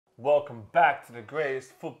Welcome back to the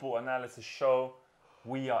greatest football analysis show.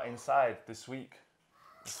 We are inside this week.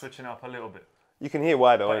 We're switching up a little bit. You can hear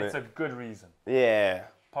why though, But innit? it's a good reason. Yeah.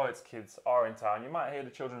 Poets' kids are in town. You might hear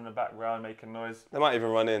the children in the background making noise. They might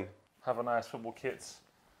even run in. Have a nice football kits.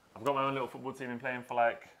 I've got my own little football team. Been playing for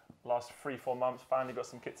like last 3-4 months. Finally got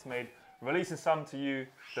some kits made. Releasing some to you,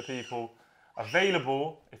 the people.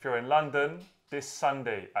 Available if you're in London this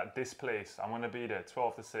Sunday at this place. I'm going to be there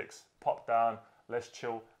 12 to 6. Pop down. Let's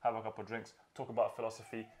chill. Have a couple of drinks. Talk about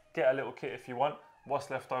philosophy. Get a little kit if you want. What's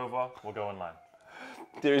left over, we'll go online.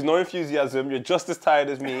 There is no enthusiasm. You're just as tired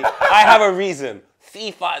as me. I have a reason.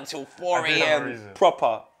 FIFA until 4 a.m.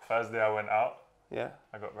 Proper. Thursday I went out. Yeah.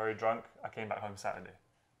 I got very drunk. I came back home Saturday.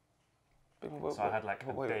 So I had like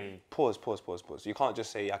a day. Pause. You can't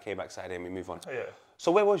just say I came back Saturday and we move on. Oh, yeah.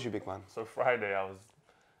 So where was you, big man? So Friday I was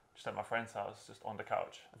just at my friend's house, just on the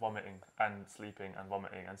couch, vomiting and sleeping and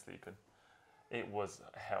vomiting and sleeping. It was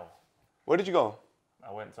hell. Where did you go?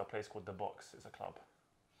 I went to a place called The Box. It's a club.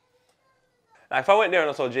 Like, if I went there and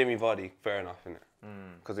I saw Jamie Vardy, fair enough, innit?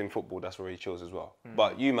 Because in football, that's where he chills as well.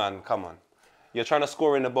 But you, man, come on. You're trying to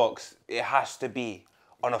score in the box. It has to be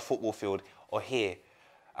on a football field or here.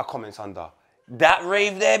 A comments under. That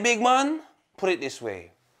rave there, big man? Put it this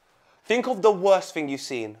way. Think of the worst thing you've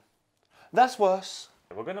seen. That's worse.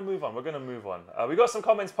 We're going to move on. We got some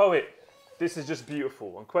comments, Poet. This is just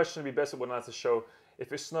beautiful. Unquestionably best football analysis show.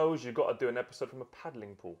 If it snows, you've got to do an episode from a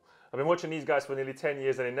paddling pool. I've been watching these guys for nearly 10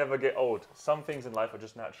 years and they never get old. Some things in life are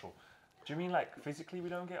just natural. Do you mean like physically we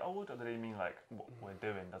don't get old? Or do they mean like what we're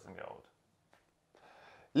doing doesn't get old?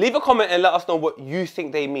 Leave a comment and let us know what you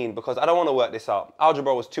think they mean, because I don't want to work this out.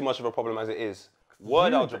 Algebra was too much of a problem as it is.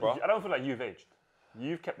 Word algebra. I don't feel like you've aged.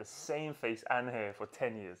 You've kept the same face and hair for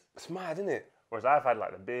 10 years. It's mad, isn't it? Whereas I've had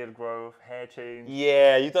like the beard growth, hair change.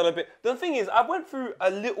 Yeah, you've done a bit. The thing is, I went through a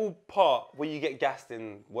little part where you get gassed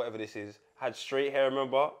in whatever this is. Had straight hair,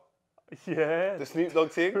 remember? Yeah. The Snoop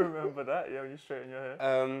Dogg thing. Remember that? Yeah, when you straighten your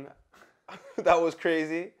hair. That was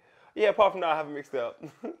crazy. Yeah, apart from that, I haven't mixed it up.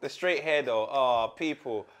 The straight hair though,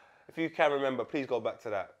 people, if you can remember, please go back to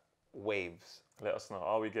that. Waves. Let us know,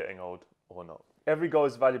 are we getting old or not? Every goal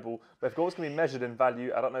is valuable, but if goals can be measured in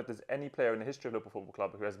value, I don't know if there's any player in the history of Liverpool Football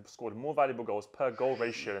Club who has scored more valuable goals per goal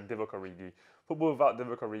ratio than Divock Origi. Football without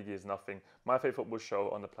Divock Origi is nothing. My favourite football show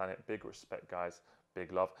on the planet. Big respect, guys.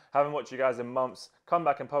 Big love. Haven't watched you guys in months. Come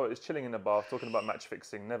back and Poet is chilling in the bath, talking about match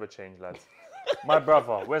fixing. Never change, lads. My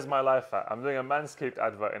brother, where's my life at? I'm doing a Manscaped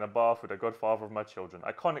advert in a bath with the godfather of my children.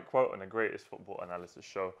 Iconic quote on the greatest football analysis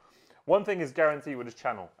show. One thing is guaranteed with this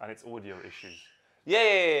channel, and it's audio issues.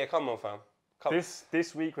 Yeah. Come on, fam.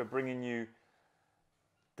 This week we're bringing you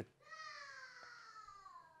the...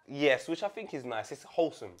 Yes, which I think is nice. It's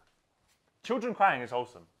wholesome. Children crying is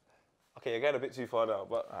wholesome. Okay, you're getting a bit too far now,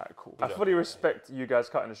 but... Alright, cool. I fully respect you guys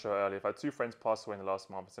cutting the show early. I've had 2 friends pass away in the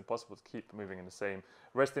last month. It's impossible to keep moving in the same.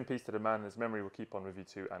 Rest in peace to the man. His memory will keep on with you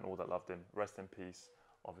too and all that loved him. Rest in peace,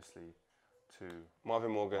 obviously, to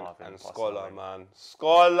Marvin Morgan and passed Scholar, away. man.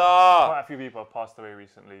 Scholar! Quite a few people have passed away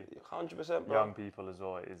recently. 100%, bro. Young people as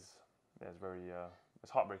well. It's very,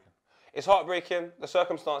 it's heartbreaking. It's heartbreaking. The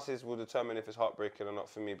circumstances will determine if it's heartbreaking or not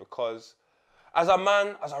for me, because as a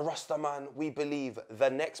man, as a Rasta man, we believe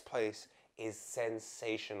the next place is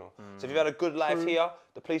sensational. So if you've had a good life here,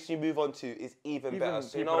 the place you move on to is even better.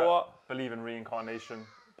 So you know what? Believe in reincarnation,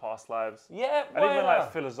 past lives. Yeah, and even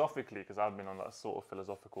like philosophically, because I've been on that sort of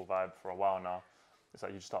philosophical vibe for a while now. It's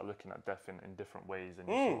like you start looking at death in different ways, and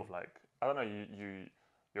you sort of like, I don't know,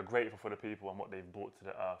 you're grateful for the people and what they've brought to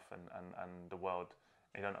the earth and the world.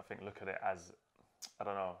 And you don't, I think, look at it as, I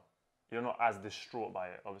don't know, you're not as distraught by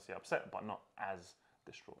it. Obviously upset, but not as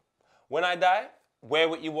distraught. When I die, wear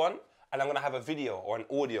what you want, and I'm going to have a video or an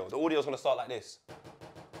audio. The audio's going to start like this.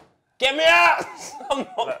 Get me out! I'm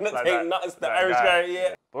not going to take nuts to Irish guy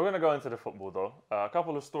yet. We're going to go into the football though. A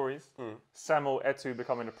couple of stories. Samuel Eto'o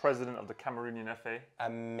becoming the president of the Cameroonian FA.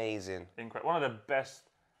 Amazing. Incredible. One of the best,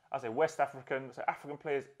 I'd say West African, so African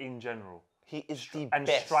players in general. He is the and best.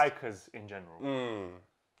 And strikers in general.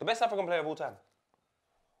 The best African player of all time.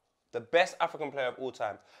 The best African player of all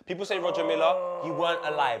time. People say Roger Miller, he weren't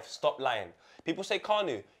alive. Stop lying. People say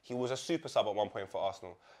Kanu, he was a super sub at one point for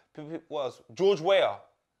Arsenal. What else? George Weah,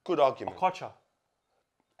 good argument. Okocha.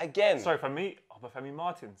 Again. Sorry, Femi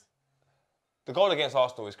Martins. The goal against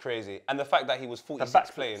Arsenal is crazy. And the fact that he was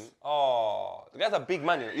 46 playing. Oh, the guy's a big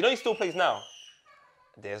man. You know he still plays now?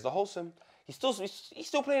 There's the wholesome. He's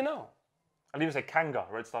still playing now. I'd even say Kanga,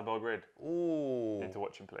 Red Star Belgrade. Ooh. Need to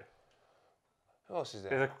watch him play. Who else is there?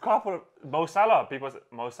 There's a couple of... Mo Salah. People say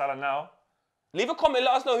Mo Salah now. Leave a comment.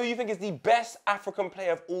 Let us know who you think is the best African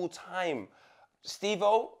player of all time.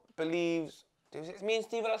 Steve-O believes Is it me and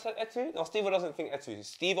Steve that said Etu? No, Steve doesn't think Etu.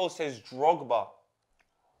 Steve says Drogba.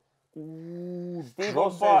 Steve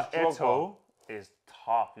Drogba, says Drogba. Eto'o is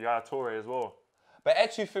tough. You got Torre as well. But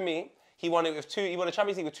Etu, for me, he won it with two. He won the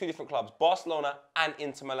Champions League with two different clubs, Barcelona and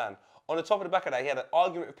Inter Milan. On the top of the back of that, he had an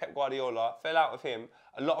argument with Pep Guardiola, fell out with him.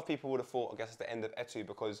 A lot of people would have thought, I guess, it's the end of Etu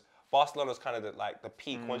because Barcelona's kind of the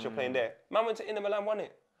peak once you're playing there. Man went to Inter Milan, won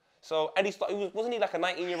it. So, and wasn't he like a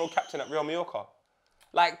 19-year-old captain at Real Mallorca?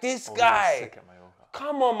 Like this guy. Sick at Mallorca.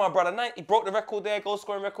 Come on, my brother. He broke the record there, goal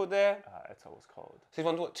scoring record there. Eto'o was cold. So he's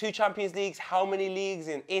won what, 2 Champions Leagues, how many leagues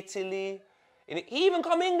in Italy? He even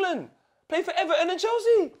come England, played for Everton and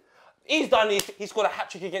Chelsea. He's done this. He scored a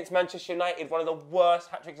hat-trick against Manchester United, one of the worst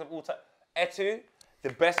hat-tricks of all time. Etu, the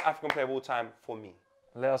best African player of all time for me.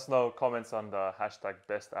 Let us know, comments on the hashtag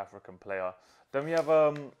best African player. Then we have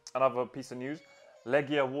another piece of news.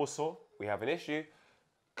 Legia Warsaw. We have an issue.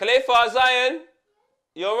 Khalifa Zion,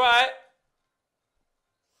 you all right?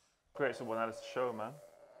 Great football analysis show, man.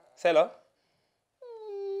 Hello.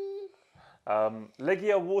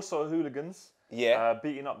 Legia Warsaw hooligans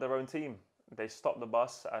beating up their own team. They stopped the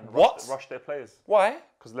bus and rushed their players. Why?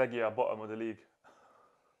 Because Legia are bottom of the league.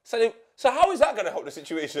 So how is that going to help the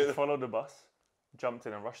situation? They followed the bus, jumped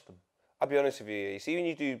in and rushed them. I'll be honest with you. You see when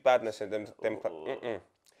you do badness and them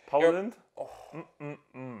Poland? You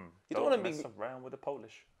don't want to mess around with the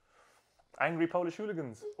Polish. Angry Polish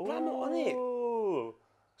hooligans. I'm not on it. Ooh.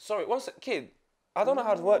 Sorry, one sec, kid. I don't know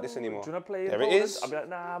how to work this anymore. Do you want to play in There Poland? it is. I'll be like,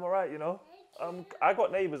 nah, I'm all right, you know. I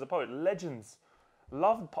got neighbours, Polish legends.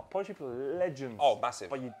 Love Polish people, legends. Oh, massive.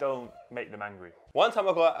 But you don't make them angry. One time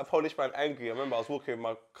I got a Polish man angry. I remember I was walking with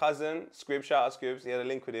my cousin, Scribs, shout out Scribs. He had a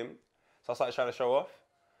link with him. So I started trying to show off.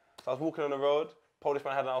 So I was walking on the road. Polish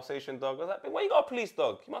man had an Alsatian dog. I was like, why you got a police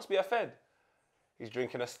dog? He must be a fed. He's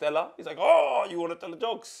drinking a Stella. He's like, oh, you want to tell the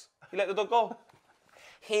dogs? He let the dog go.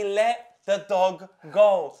 He let the dog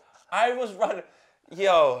go. I was running.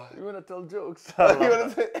 Yo. You want to tell jokes? You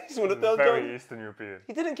want to tell Very jokes? Eastern European.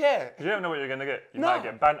 He didn't care. You don't know what you're going to get. You No. might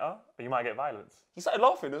get banter, or you might get violence. He started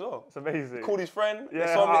laughing as well. It's amazing. Called his friend. Yeah.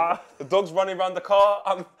 They saw me. The dog's running around the car.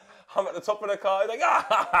 I'm at the top of the car. He's like,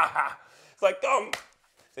 ah. It's like, come.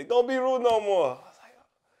 He's like, don't be rude no more. I was like,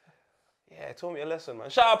 yeah, it taught me a lesson, man.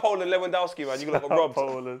 Shout out Poland, Lewandowski, man. You got robbed.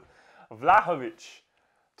 Poland. Vlahovic,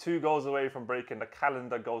 2 goals away from breaking the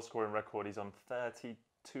calendar goal scoring record. He's on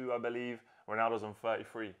 32, I believe. Ronaldo's on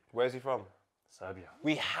 33. Where's he from? Serbia.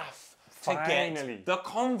 We have to Finally, get the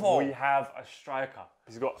convo. We have a striker.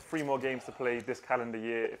 He's got 3 more games to play this calendar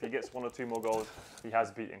year. If he gets 1 or 2 more goals, he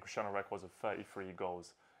has beaten Cristiano records of 33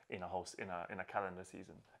 goals in a calendar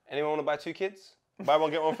season. Anyone want to buy 2 kids? Buy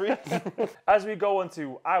one, get one free? As we go on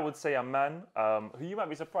to, I would say, a man who you might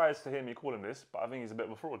be surprised to hear me call him this, but I think he's a bit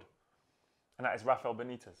of a fraud. And that is Rafa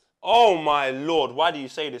Benitez. Oh my Lord, why do you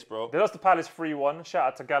say this, bro? They lost to Palace 3-1. Shout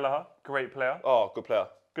out to Gallagher, great player. Oh, good player.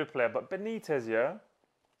 Good player. But Benitez, yeah,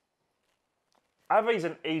 either he's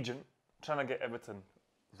an agent trying to get Everton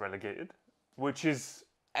relegated, which is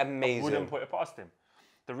amazing. I wouldn't put it past him.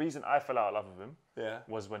 The reason I fell out of love with him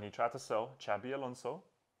was when he tried to sell Xabi Alonso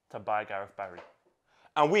to buy Gareth Barry.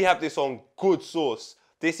 And we have this on good source.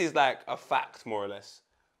 This is like a fact, more or less.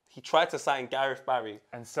 He tried to sign Gareth Barry.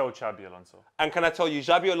 And sell Xabi Alonso. And can I tell you,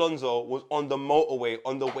 Xabi Alonso was on the motorway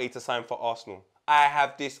on the way to sign for Arsenal. I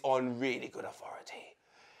have this on really good authority.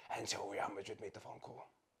 Until Real Madrid made the phone call.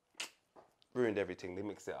 Ruined everything. They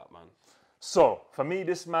mixed it up, man. So, for me,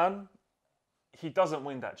 this man, he doesn't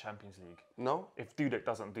win that Champions League. No? If Dudek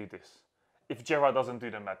doesn't do this. If Gerrard doesn't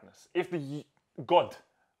do the madness. If the God,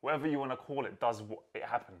 whatever you want to call it, does what it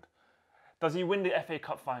happened. Does he win the FA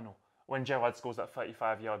Cup final when Gerrard scores that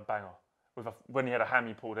 35-yard banger when he had a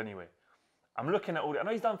hammy pulled anyway? I'm looking at all I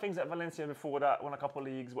know he's done things at Valencia before that, won a couple of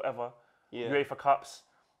leagues, whatever, UEFA Cups.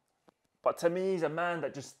 But to me, he's a man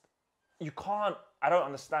that just, I don't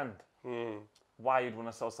understand why you'd want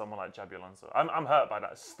to sell someone like Xabi Alonso. I'm hurt by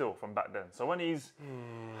that still from back then. So when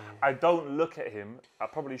I don't look at him, I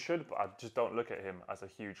probably should, but I just don't look at him as a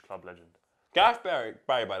huge club legend. Gareth Barry,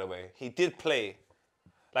 by the way, he did play.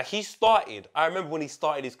 Like, he started, I remember when he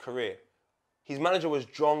started his career, his manager was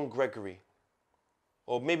John Gregory.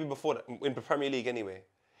 Or maybe before that, in the Premier League anyway.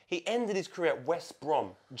 He ended his career at West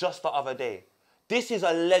Brom just the other day. This is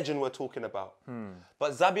a legend we're talking about.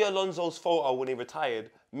 But Xabi Alonso's photo when he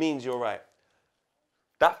retired means you're right.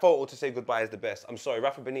 That photo to say goodbye is the best. I'm sorry,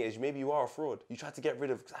 Rafa Benitez, maybe you are a fraud. You tried to get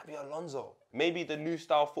rid of Xabi Alonso. Maybe the new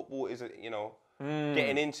style football is,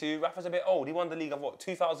 getting into. Rafa's a bit old. He won the league of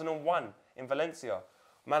 2001 in Valencia.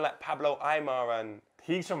 Man like Pablo Aimar and...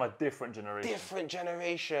 He's from a different generation. Different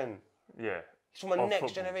generation. Yeah. He's from a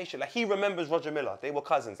next generation. Like, he remembers Roger Miller. They were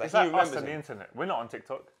cousins. Like, it's he like remembers us on the him. internet. We're not on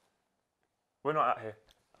TikTok. We're not out here.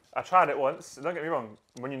 I tried it once. Don't get me wrong.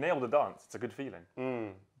 When you nail the dance, it's a good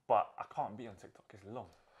feeling. But I can't be on TikTok. It's long.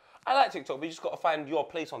 I like TikTok, but you just got to find your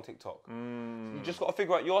place on TikTok. You just got to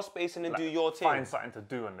figure out your space and then do your thing. Find something to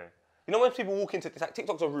do on there. You know when people walk into like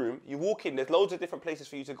TikTok's a room, you walk in, there's loads of different places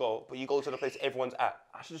for you to go, but you go to the place everyone's at.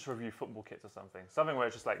 I should just review football kits or something. Something where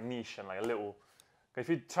it's just like niche and like a little. If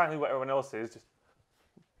you try and do what everyone else is,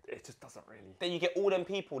 it just doesn't really. Then you get all them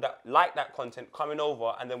people that like that content coming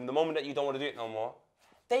over, and then the moment that you don't want to do it no more,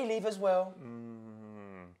 they leave as well.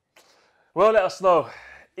 Well, let us know.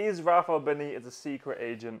 Is Rafa Benitez a secret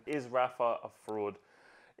agent? Is Rafa a fraud?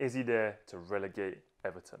 Is he there to relegate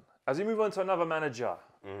Everton? As we move on to another manager,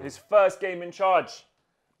 his first game in charge,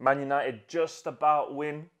 Man United just about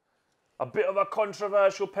win. A bit of a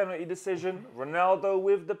controversial penalty decision. Ronaldo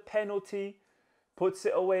with the penalty, puts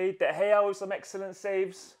it away. De Gea with some excellent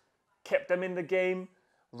saves, kept them in the game.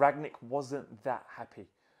 Rangnick wasn't that happy.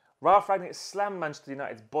 Ralph Rangnick slammed Manchester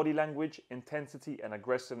United's body language, intensity and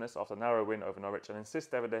aggressiveness after a narrow win over Norwich and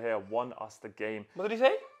insists David De Gea won us the game. What did he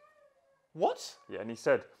say? What? Yeah, and he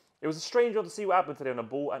said, it was a strange one to see what happened today on the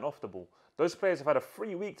ball and off the ball. Those players have had a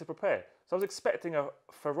free week to prepare, so I was expecting a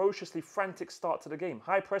ferociously frantic start to the game.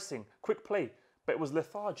 High pressing, quick play, but it was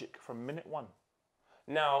lethargic from minute one.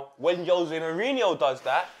 Now, when Jose Mourinho does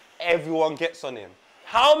that, everyone gets on him.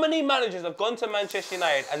 How many managers have gone to Manchester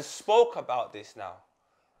United and spoke about this now?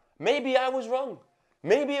 Maybe I was wrong.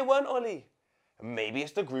 Maybe it weren't Oli. Maybe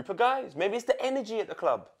it's the group of guys. Maybe it's the energy at the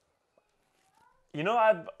club. You know,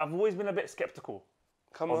 I've always been a bit sceptical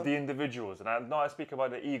of the individuals, and I know I speak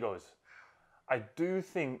about the egos. I do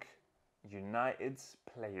think United's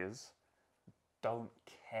players don't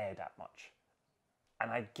care that much.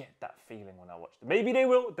 And I get that feeling when I watch them. Maybe they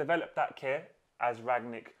will develop that care as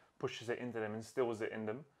Rangnick pushes it into them, instills it in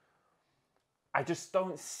them. I just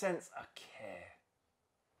don't sense a care.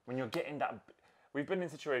 When you're getting that... We've been in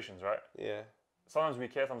situations, right? Yeah. Sometimes we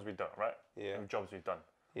care, sometimes we don't, right? Yeah. In jobs we've done.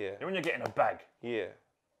 Yeah. And when you're getting a bag. Yeah.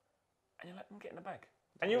 And you're like, I'm getting a bag.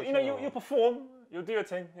 And you perform, you'll do your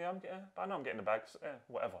thing. Yeah, but I know I'm getting the bag. So,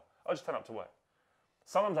 whatever. I'll just turn up to work.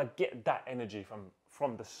 Sometimes I get that energy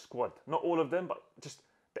from the squad. Not all of them, but just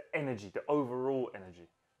the energy, the overall energy.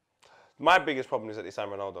 My biggest problem is that they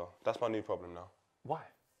signed Ronaldo. That's my new problem now. Why?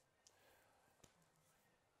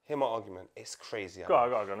 Hear my argument. It's crazy. Go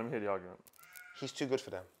on. Let me hear the argument. He's too good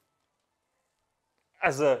for them.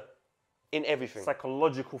 As a... In everything.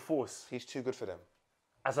 Psychological force. He's too good for them.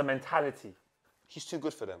 As a mentality. He's too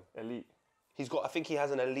good for them. Elite. I think he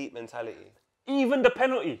has an elite mentality. Even the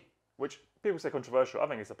penalty, which people say controversial, I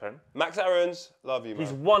think it's a pen. Max Aarons, love you, man.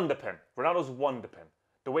 He's won the pen. Ronaldo's won the pen.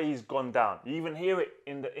 The way he's gone down. You even hear it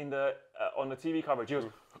on the TV coverage. He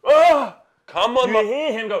goes, ah! Come on, You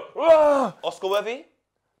hear him go, ah! Oscar Worthy?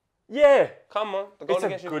 Yeah. Come on. The goal It's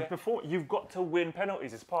against a good performance. You've got to win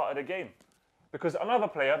penalties. It's part of the game. Because another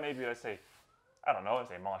player, maybe let's say, I don't know, let's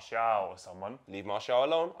say Martial or someone. Leave Martial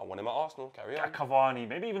alone. I want him at Arsenal. Carry on. Cavani,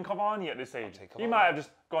 maybe even Cavani at this age. He might have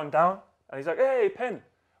just gone down and he's like, hey, pen.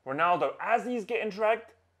 Ronaldo, as he's getting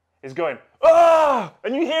dragged, is going, ah!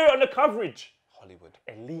 And you hear it on the coverage. Hollywood.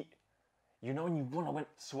 Elite. You know when you want to win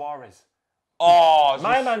Suarez. Oh,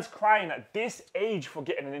 My man's crying at this age for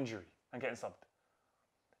getting an injury and getting subbed.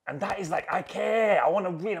 And that is like, I care. I want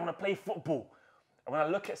to win. I want to play football. And when I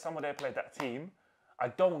look at some of their players, that team, I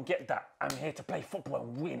don't get that. I'm here to play football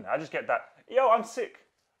and win. I just get that. Yo, I'm sick.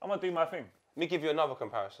 I'm going to do my thing. Let me give you another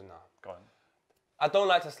comparison now. Go on. I don't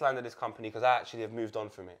like to slander this company because I actually have moved on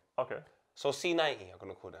from it. Okay. So C90, I'm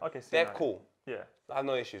going to call them. Okay, C90. They're cool. Yeah. I have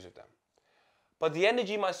no issues with them. But the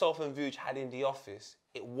energy myself and Vuj had in the office,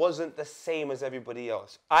 it wasn't the same as everybody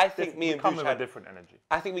else. I think me and Vuj had a different energy.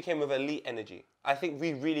 I think we came with elite energy. I think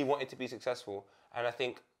we really wanted to be successful. And I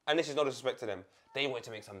think, and this is no disrespect to them, they wanted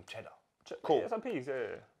to make some cheddar. Cool. Yeah, some peas,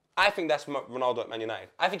 yeah. I think that's Ronaldo at Man United.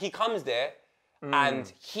 I think he comes there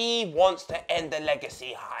and he wants to end the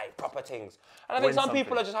legacy high, proper things. And I think some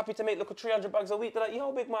people are just happy to make look at 300 bags a week. They're like,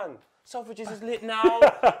 yo, big man, Selfridges is lit now.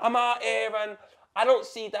 I'm out here, and I don't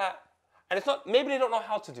see that. And it's not, maybe they don't know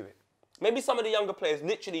how to do it. Maybe some of the younger players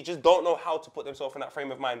literally just don't know how to put themselves in that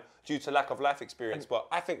frame of mind due to lack of life experience. But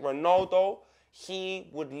I think Ronaldo, he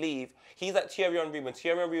would leave. He's like Thierry Henry. When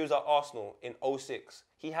Thierry Henry was at Arsenal in 06,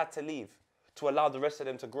 he had to leave to allow the rest of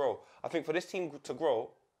them to grow. I think for this team to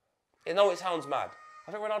grow, I know it sounds mad.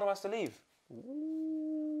 I think Ronaldo has to leave.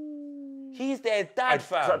 He's their dad,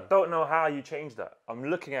 fam. I don't know how you change that. I'm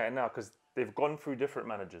looking at it now because they've gone through different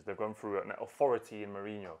managers. They've gone through an authority in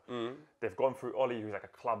Mourinho. They've gone through Oli, who's like a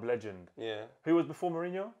club legend. Yeah. Who was before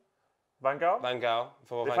Mourinho? Van Gaal? Van Gaal.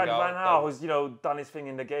 They've had Van Gaal, who's, done his thing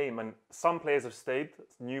in the game. And some players have stayed.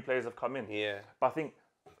 New players have come in. Yeah. But I think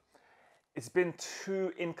it's been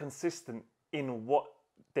too inconsistent in what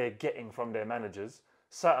they're getting from their managers.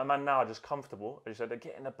 Certain men now are just comfortable. As you said, they're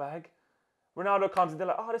getting a bag. Ronaldo comes in, they're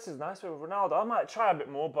like, oh, this is nice with Ronaldo. I might try a bit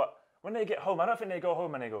more, but when they get home, I don't think they go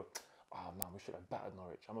home and they go, oh man, we should have battered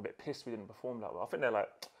Norwich. I'm a bit pissed we didn't perform that well. I think they're like,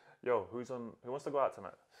 yo, who wants to go out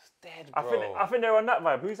tonight? It's dead, bro. I think they're on that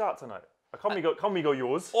vibe. Who's out tonight? Can we go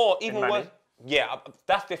yours? Or even worse. Yeah,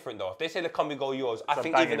 that's different though. If they say the can we go yours, I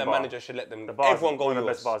think even the manager should let them. Everyone go yours. One of the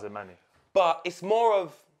best bars in Manny. But it's more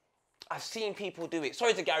of, I've seen people do it.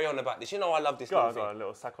 Sorry to carry on about this. You know I love this thing. Got a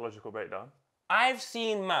little psychological breakdown. I've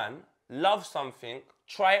seen man love something,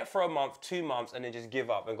 try it for a month, 2 months, and then just give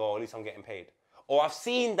up and go, at least I'm getting paid. Or I've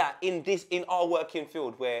seen that in our working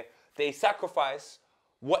field where they sacrifice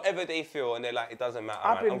whatever they feel and they're like, it doesn't matter,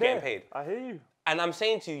 I'm getting paid. I hear you. And I'm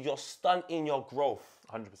saying to you, you're stunting your growth.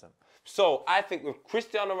 100%. So I think with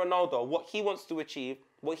Cristiano Ronaldo, what he wants to achieve,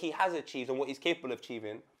 what he has achieved and what he's capable of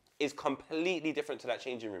achieving is completely different to that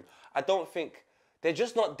changing room. I don't think, they're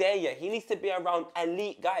just not there yet. He needs to be around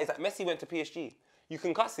elite guys. Like Messi went to PSG. You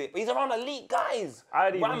can cuss it, but he's around elite guys.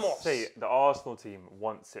 I'd even say the Arsenal team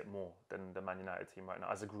wants it more than the Man United team right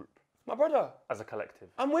now as a group. My brother. As a collective.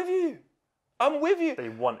 I'm with you. I'm with you. They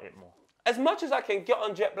want it more. As much as I can get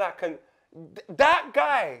on Jet Black and that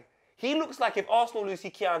guy, he looks like if Arsenal lose,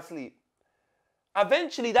 he can't sleep.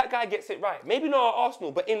 Eventually, that guy gets it right. Maybe not at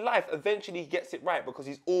Arsenal, but in life, eventually he gets it right because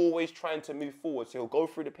he's always trying to move forward. So he'll go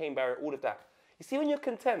through the pain barrier, all of that. You see, when you're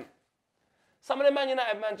content, some of the Man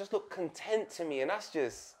United man just look content to me, and that's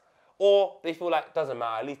just... Or they feel like, doesn't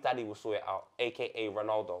matter, at least daddy will sort it out, a.k.a.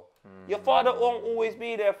 Ronaldo. Your father won't always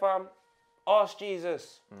be there, fam. Ask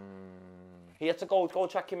Jesus. He had to go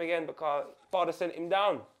check him again because father sent him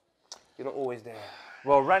down. You're not always there.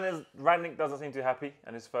 Well, Rangnick doesn't seem too happy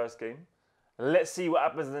in his first game. Let's see what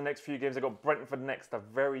happens in the next few games. They've got Brentford next, a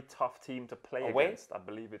very tough team to play against. I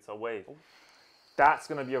believe it's away. Ooh. That's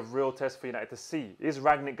going to be a real test for United to see. Is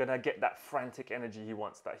Rangnick going to get that frantic energy he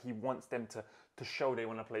wants? That he wants them to show they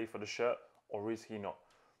want to play for the shirt, or is he not?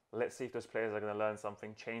 Let's see if those players are going to learn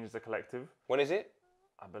something, change the collective. When is it?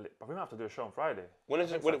 I believe. But we might have to do a show on Friday. When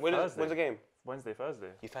is it? When's the game? Wednesday,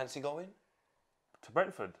 Thursday. You fancy going? To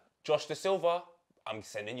Brentford. Josh De Silva, I'm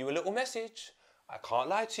sending you a little message. I can't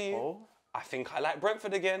lie to you. Oh. I think I like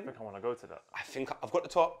Brentford again. I think I want to go to that. I think I've got the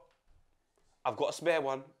top. I've got a spare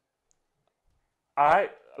one. All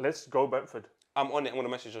right, let's go Brentford. I'm on it. I'm going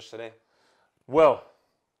to message us today. Well,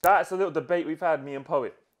 that's a little debate we've had, me and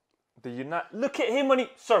Poet. Look at him when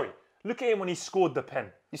he scored the pen.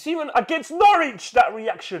 You see when against Norwich, that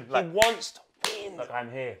reaction. He wants to win. Look, I'm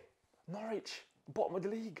here. Norwich, bottom of the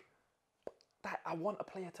league. I want a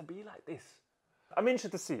player to be like this. I'm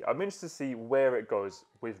interested to see. I'm interested to see where it goes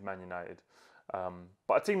with Man United.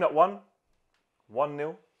 But a team that won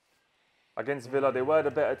 1-0 against Villa. They were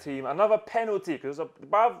the better team. Another penalty, because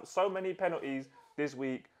above so many penalties this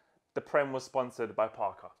week, the Prem was sponsored by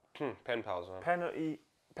Parker. Pen pals, man.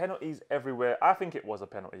 Penalties everywhere. I think it was a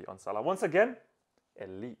penalty on Salah. Once again,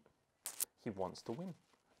 elite. He wants to win.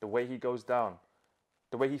 The way he goes down,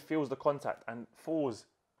 the way he feels the contact and falls.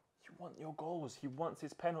 You want your goals. He wants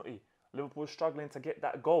his penalty. Liverpool struggling to get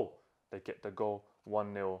that goal. They get the goal,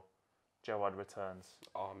 1-0. Gerrard returns.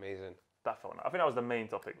 Oh, amazing. That felt nice. I think that was the main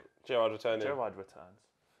topic. Gerrard returning. Gerrard returns.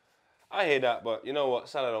 I hear that, but you know what?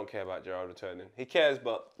 Salah don't care about Gerrard returning. He cares,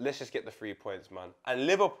 but let's just get the 3 points, man. And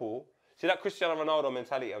Liverpool, see that Cristiano Ronaldo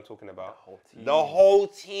mentality I'm talking about? The whole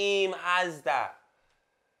team has that.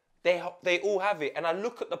 They all have it. And I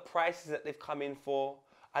look at the prices that they've come in for.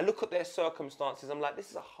 I look at their circumstances. I'm like, this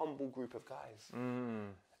is a humble group of guys.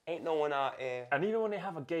 Ain't no one out here. And even when they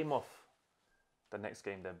have a game off, the next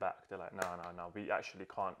game they're back. They're like, no, we actually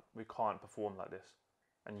can't. We can't perform like this.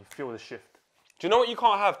 And you feel the shift. Do you know what you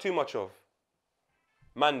can't have too much of?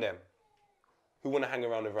 Man them, who want to hang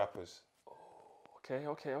around with rappers.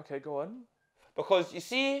 Okay, go on. Because you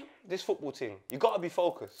see, this football thing, you got to be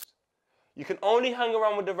focused. You can only hang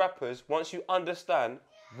around with the rappers once you understand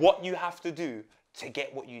what you have to do to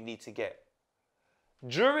get what you need to get.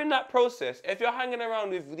 During that process, if you're hanging around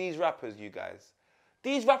with these rappers, you guys,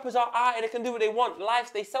 these rappers are out and they can do what they want.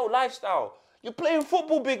 They sell lifestyle. You're playing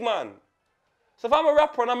football, big man. So if I'm a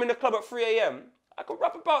rapper and I'm in the club at 3 a.m, I can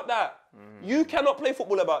rap about that. You cannot play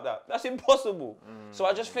football about that. That's impossible. So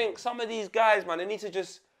I just think some of these guys, man, they need to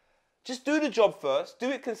just do the job first, do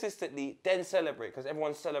it consistently, then celebrate, because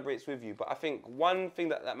everyone celebrates with you. But I think one thing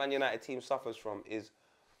that Man United team suffers from is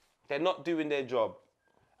they're not doing their job.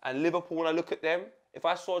 And Liverpool, when I look at them, if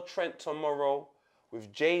I saw Trent tomorrow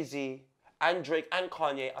with Jay-Z and Drake and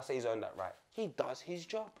Kanye, I say he's earned that right. He does his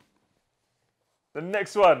job. The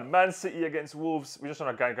next one, Man City against Wolves. We just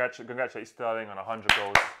want to congratulate Sterling on 100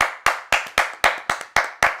 goals.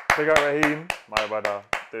 Big up Raheem, my brother,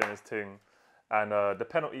 doing his thing. And the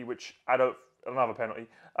penalty, which another penalty,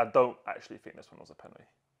 I don't actually think this one was a penalty.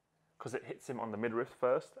 Because it hits him on the midriff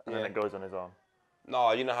first, and then it goes on his arm.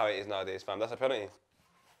 No, you know how it is nowadays, fam. That's a penalty.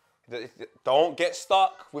 Don't get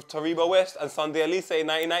stuck with Taribo West and Sunday Elise in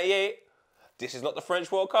 1998. This is not the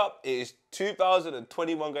French World Cup. It is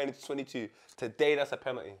 2021 going into 22. Today, that's a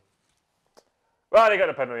penalty. Well, they got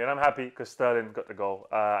the penalty, and I'm happy because Sterling got the goal.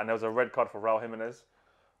 And there was a red card for Raul Jimenez.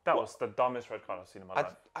 That was the dumbest red card I've seen in my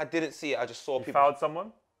life. I didn't see it. I just saw He people. fouled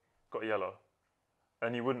someone, got a yellow.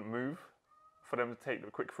 And he wouldn't move for them to take the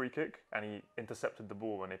quick free kick, and he intercepted the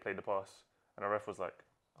ball when they played the pass. And the ref was like,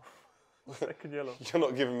 second yellow. You're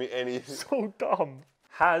not giving me any. So dumb.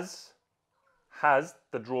 Has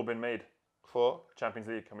the draw been made? For? Champions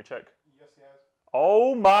League, can we check? Yes, he has.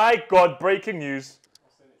 Oh my God, breaking news.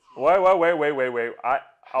 Wait.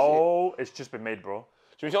 It's just been made, bro.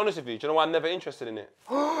 To be honest with you, do you know why I'm never interested in it?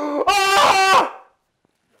 Ah!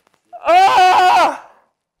 Ah!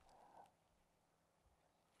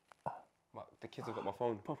 The kids have got my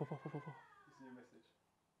phone. This is your message.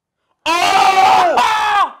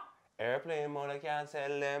 Oh! Airplane mode, I can't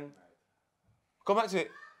tell them. Go back to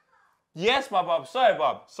it. Yes, my bub. Sorry,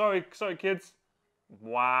 bub. Sorry, kids.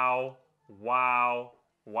 Wow.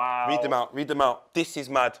 Read them out. This is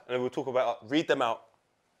mad. And then we'll talk about it. Read them out.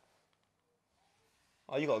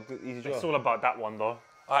 Oh, you got a good, easy job. It's all about that one, though.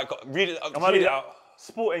 All right, read it out.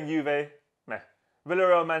 Sporting Juve, meh.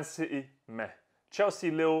 Villarreal, Man City, meh.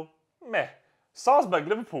 Chelsea, Lille, meh. Salzburg,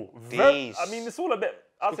 Liverpool, These. I mean, it's all a bit,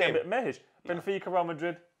 I'd say a bit mehish. Benfica, Real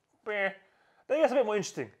Madrid, meh. Then it gets a bit more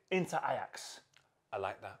interesting. Inter, Ajax. I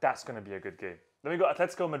like that. That's going to be a good game. Then we got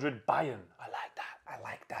Atletico Madrid, Bayern. I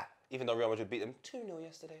like that. Even though Real Madrid beat them 2-0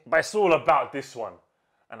 yesterday. But it's all about this one.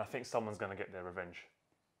 And I think someone's going to get their revenge.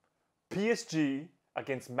 PSG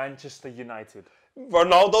against Manchester United.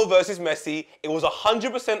 Ronaldo versus Messi. It was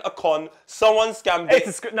 100% a con. Someone scammed it.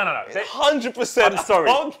 No. 100%. I'm sorry.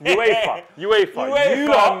 UEFA.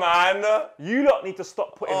 You lot need to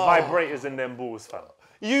stop putting vibrators in them balls, fam.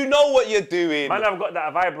 You know what you're doing. Man, I've got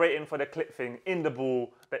that vibrating for the clip thing in the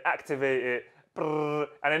ball. They activate it. And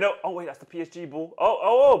they know, oh wait, that's the PSG ball.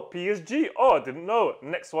 Oh, PSG. Oh, I didn't know.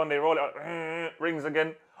 Next one, they roll it out. Rings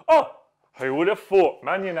again. Oh, who would have thought?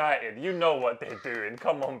 Man United, you know what they're doing.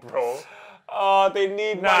 Come on, bro. Oh, they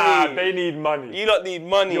need money. Nah, they need money. You lot need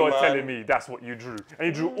money, You're man. telling me that's what you drew. And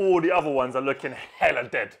you drew all the other ones are looking hella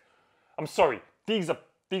dead. I'm sorry. These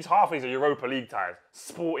half of these are Europa League ties.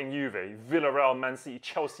 Sporting Juve, Villarreal, Man City,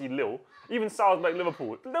 Chelsea, Lille, even Salzburg,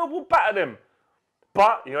 Liverpool. Liverpool batter them.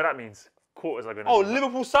 But, you know what that means? Quarters are going to be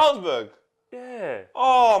Liverpool, Salzburg. Yeah.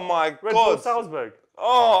 Oh, my Red God. Bull, Salzburg.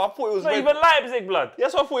 Oh, I thought it was Not even Leipzig, blood.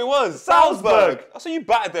 Yes, I thought it was. Salzburg. I saw you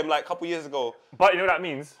battered them like a couple years ago. But you know what that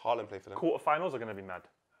means? Haaland played for them. Quarterfinals are going to be mad.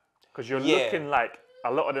 Because you're looking like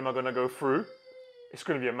a lot of them are going to go through. It's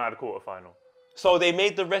going to be a mad quarterfinal. So they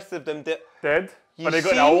made the rest of them dead, but they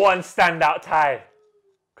got that one standout tie.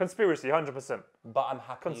 Conspiracy, 100%. But I'm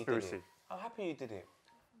happy Conspiracy. you did it. I'm happy you did it.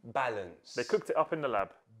 Balance. They cooked it up in the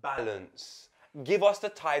lab. Balance. Give us the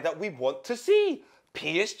tie that we want to see.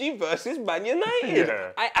 PSG versus Man United.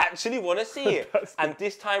 Yeah. I actually want to see it. And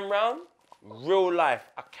this time round, real life,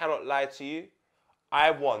 I cannot lie to you. I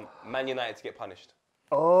want Man United to get punished.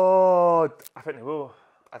 Oh, I think they will.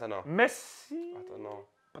 I don't know. Messi? I don't know.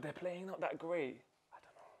 But they're playing not that great. I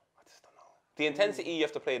don't know. I just don't know. The intensity you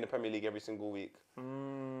have to play in the Premier League every single week.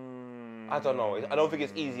 I don't know. I don't think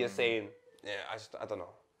it's easy as saying, I don't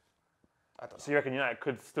know. So you reckon United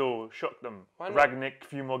could still shock them? Why not? Rangnick, a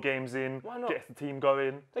few more games in, Why not? gets the team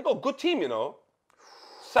going. They got a good team, you know.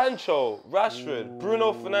 Sancho, Rashford,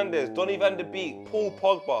 Bruno Fernandes, Donny van de Beek, Paul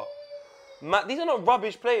Pogba. These are not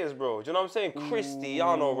rubbish players, bro. Do you know what I'm saying?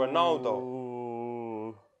 Cristiano Ronaldo.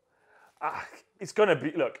 Ooh. It's going to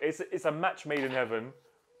be, look, it's a match made in heaven.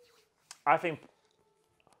 I think.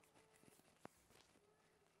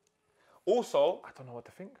 Also, I don't know what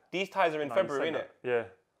to think. these ties are in February, you said innit? that. Yeah,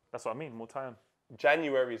 that's what I mean, more time.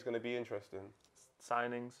 January is going to be interesting.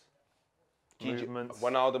 Signings, movements.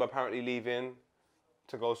 Ronaldo apparently leaving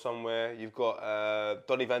to go somewhere. You've got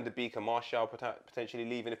Donny van de Beek and Martial potentially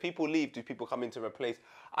leaving. If people leave, do people come in to replace?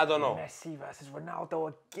 I don't know. Messi versus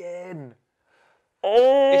Ronaldo again.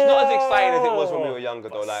 It's not as exciting as it was when we were younger,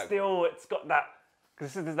 but though. Like, still, it's got that.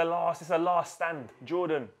 Because this is the last stand.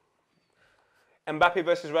 Jordan. Mbappe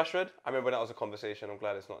versus Rashford. I remember when that was a conversation. I'm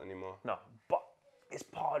glad it's not anymore. No, but it's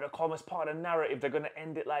part of the commerce, part of the narrative. They're going to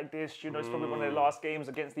end it like this. You know, it's probably one of their last games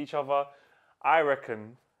against each other. I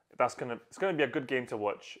reckon it's going to be a good game to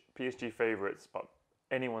watch. PSG favourites, but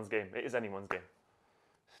anyone's game. It is anyone's game.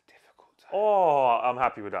 It's difficult. Oh, I'm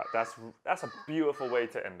happy with that. That's a beautiful way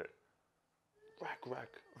to end it.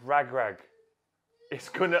 Rag.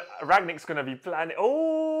 Rangnick's gonna be planning.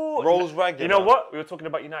 Oh, Rolls rag. You know what? We were talking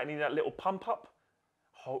about United needing that little pump up.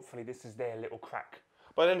 Hopefully, this is their little crack.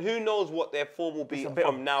 But then who knows what their form will be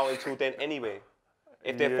from now until then anyway.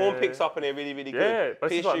 If their form picks up and they're really, really good,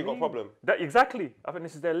 PSG got a problem. Exactly. I think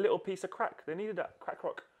this is their little piece of crack. They needed that crack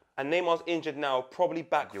rock. And Neymar's injured now, probably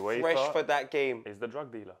back fresh for that game. Is the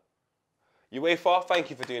drug dealer. UEFA, thank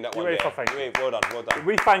you for doing that one. UEFA, thank you. Well done.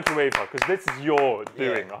 We thank you, UEFA, because this is your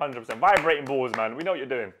doing, 100%. Vibrating balls, man. We know what you're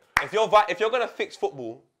doing. If you're gonna fix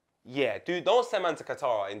football, don't send man to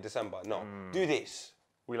Qatar in December. No, do this.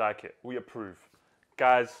 We like it. We approve.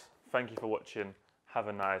 Guys, thank you for watching. Have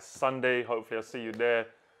a nice Sunday. Hopefully, I'll see you there.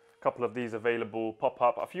 A couple of these available. Pop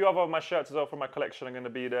up. A few other of my shirts as well from my collection are going to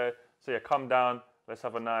be there. So yeah, come down. Let's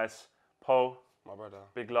have a nice Poe. My brother.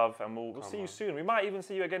 Big love, and we'll see you soon. We might even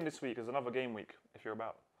see you again this week. There's another game week if you're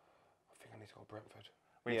about. I think I need to go to Brentford.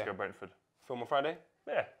 We need to go to Brentford. Film on Friday?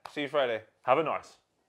 Yeah. See you Friday. Have a nice.